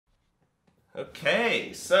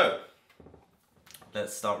Okay, so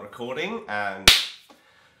let's start recording, and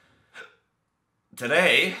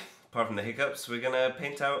today, apart from the hiccups, we're gonna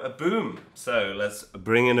paint out a boom. So let's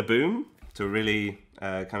bring in a boom to a really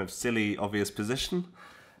kind of silly, obvious position.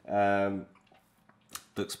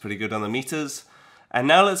 Looks pretty good on the meters. And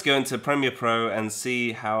now let's go into Premiere Pro and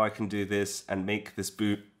see how I can do this and make this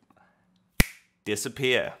boom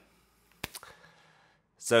disappear.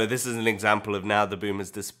 So this is an example of now the boom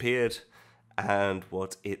has disappeared and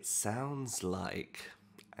what it sounds like.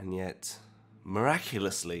 And yet,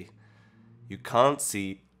 miraculously, you can't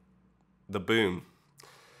see the boom.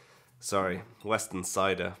 Sorry, Western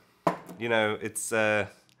cider. You know, it's fun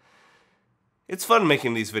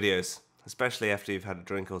making these videos, especially after you've had a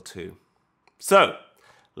drink or two. So,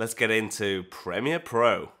 let's get into Premiere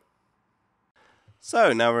Pro.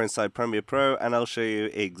 So now we're inside Premiere Pro, and I'll show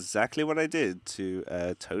you exactly what I did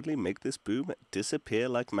to totally make this boom disappear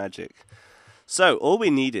like magic. So all we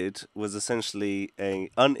needed was essentially an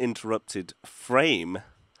uninterrupted frame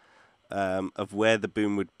of where the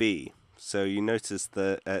boom would be. So you notice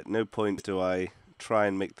that at no point do I try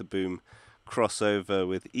and make the boom cross over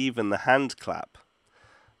with even the hand clap.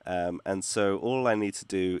 And so all I need to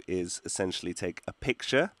do is essentially take a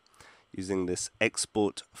picture using this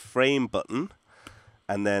export frame button.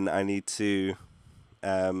 And then I need to,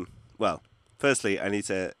 firstly I need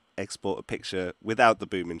to export a picture without the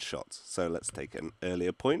boom in shot. So let's take an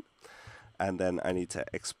earlier point, and then I need to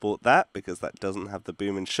export that because that doesn't have the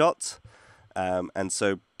boom in shot. And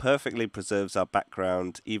so perfectly preserves our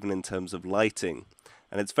background even in terms of lighting.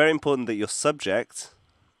 And it's very important that your subject,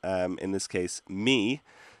 in this case me,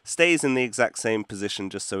 stays in the exact same position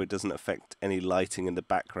just so it doesn't affect any lighting in the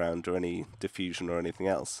background or any diffusion or anything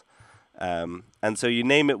else. And so you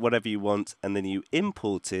name it whatever you want, and then you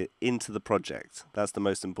import it into the project. That's the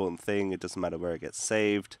most important thing. It doesn't matter where it gets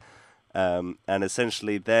saved. And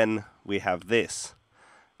essentially then we have this,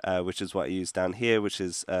 which is what I use down here, which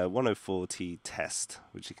is 104T test,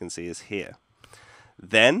 which you can see is here.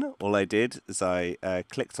 Then all I did is I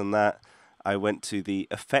clicked on that. I went to the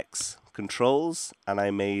effects controls and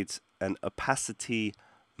I made an opacity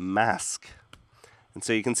mask. And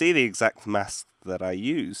so you can see the exact mask that I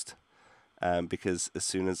used. Because as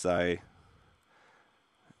soon as I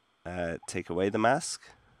take away the mask,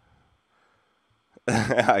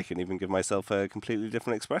 I can even give myself a completely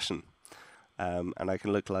different expression. And I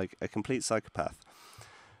can look like a complete psychopath.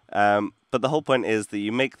 But the whole point is that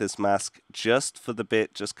you make this mask just for the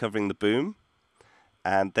bit just covering the boom.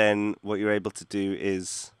 And then what you're able to do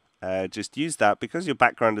is just use that because your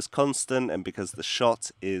background is constant and because the shot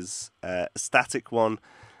is a static one.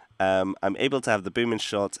 I'm able to have the boom in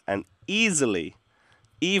shot, and easily,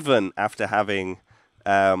 even after having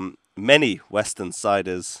many Western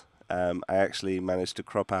ciders, I actually managed to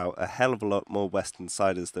crop out a hell of a lot more Western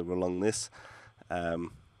ciders that were along this.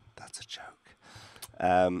 That's a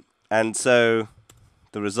joke. And so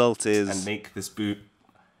the result is... And make this boom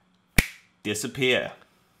disappear.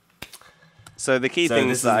 So the key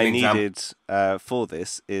things that I needed for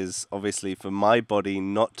this is obviously for my body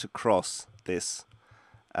not to cross this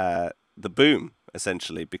the boom,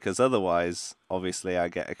 essentially, because otherwise, obviously, I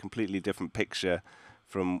get a completely different picture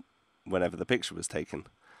from whenever the picture was taken.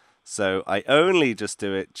 So I only just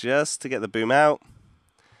do it just to get the boom out,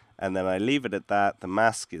 and then I leave it at that. The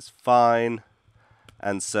mask is fine,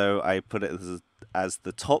 and so I put it as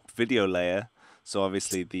the top video layer. So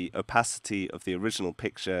obviously the opacity of the original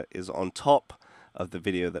picture is on top of the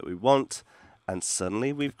video that we want, and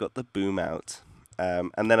suddenly we've got the boom out.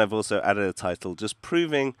 And then I've also added a title just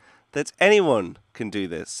proving that anyone can do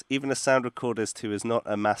this, even a sound recordist who is not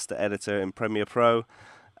a master editor in Premiere Pro,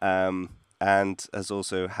 and has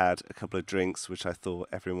also had a couple of drinks, which I thought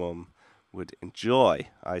everyone would enjoy.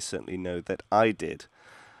 I certainly know that I did.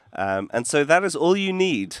 And so that is all you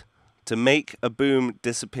need to make a boom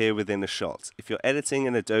disappear within a shot. If you're editing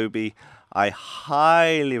in Adobe, I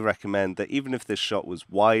highly recommend that even if this shot was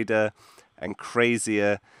wider and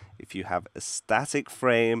crazier, if you have a static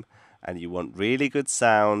frame and you want really good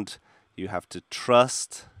sound, you have to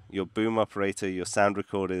trust your boom operator, your sound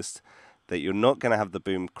recordist, that you're not going to have the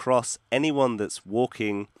boom cross anyone that's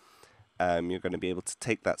walking. You're going to be able to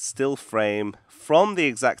take that still frame from the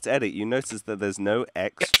exact edit. You notice that there's no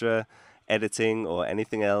extra editing or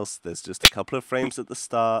anything else. There's just a couple of frames at the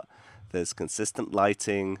start. There's consistent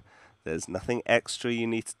lighting. There's nothing extra you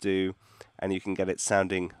need to do. And you can get it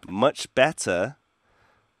sounding much better.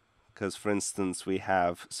 Because, for instance, we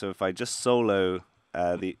have, so if I just solo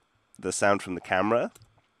the sound from the camera.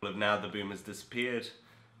 Now the boom has disappeared,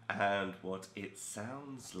 and what it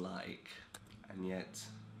sounds like, and yet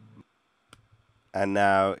And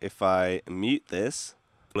now if I mute this,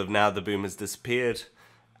 now the boom has disappeared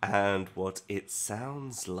and what it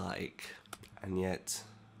sounds like. And yet,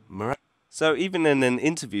 so even in an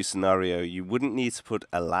interview scenario, you wouldn't need to put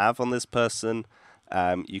a lav on this person.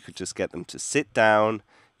 You could just get them to sit down.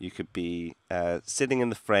 You could be sitting in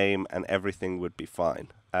the frame and everything would be fine.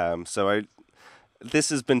 This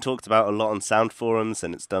has been talked about a lot on sound forums,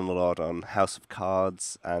 and it's done a lot on House of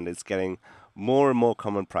Cards, and it's getting more and more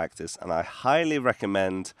common practice. And I highly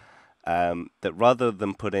recommend that rather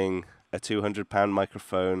than putting a £200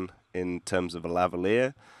 microphone in terms of a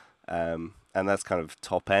lavalier, and that's kind of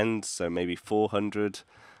top end, so maybe 400,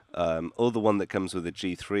 or the one that comes with a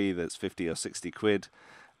G3 that's 50 or 60 quid.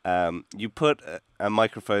 You put a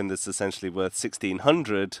microphone that's essentially worth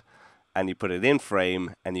 1,600, and you put it in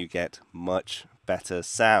frame, and you get much better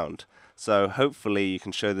sound. So hopefully you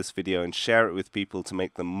can show this video and share it with people to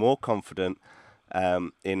make them more confident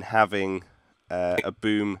in having a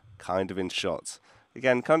boom kind of in shots.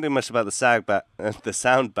 Again, can't do much about the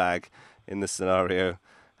sound bag in this scenario,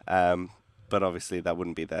 but obviously that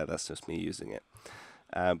wouldn't be there. That's just me using it.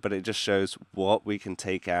 But it just shows what we can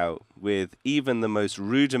take out with even the most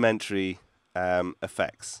rudimentary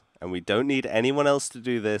effects. And we don't need anyone else to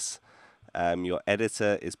do this. Your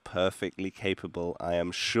editor is perfectly capable, I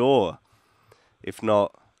am sure. If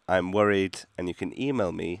not, I'm worried, and you can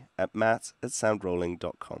email me at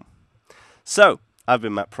matt@soundrolling.com. So, I've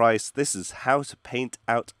been Matt Price. This is how to paint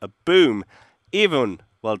out a boom, even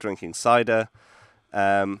while drinking cider.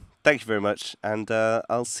 Thank you very much, and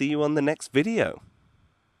I'll see you on the next video.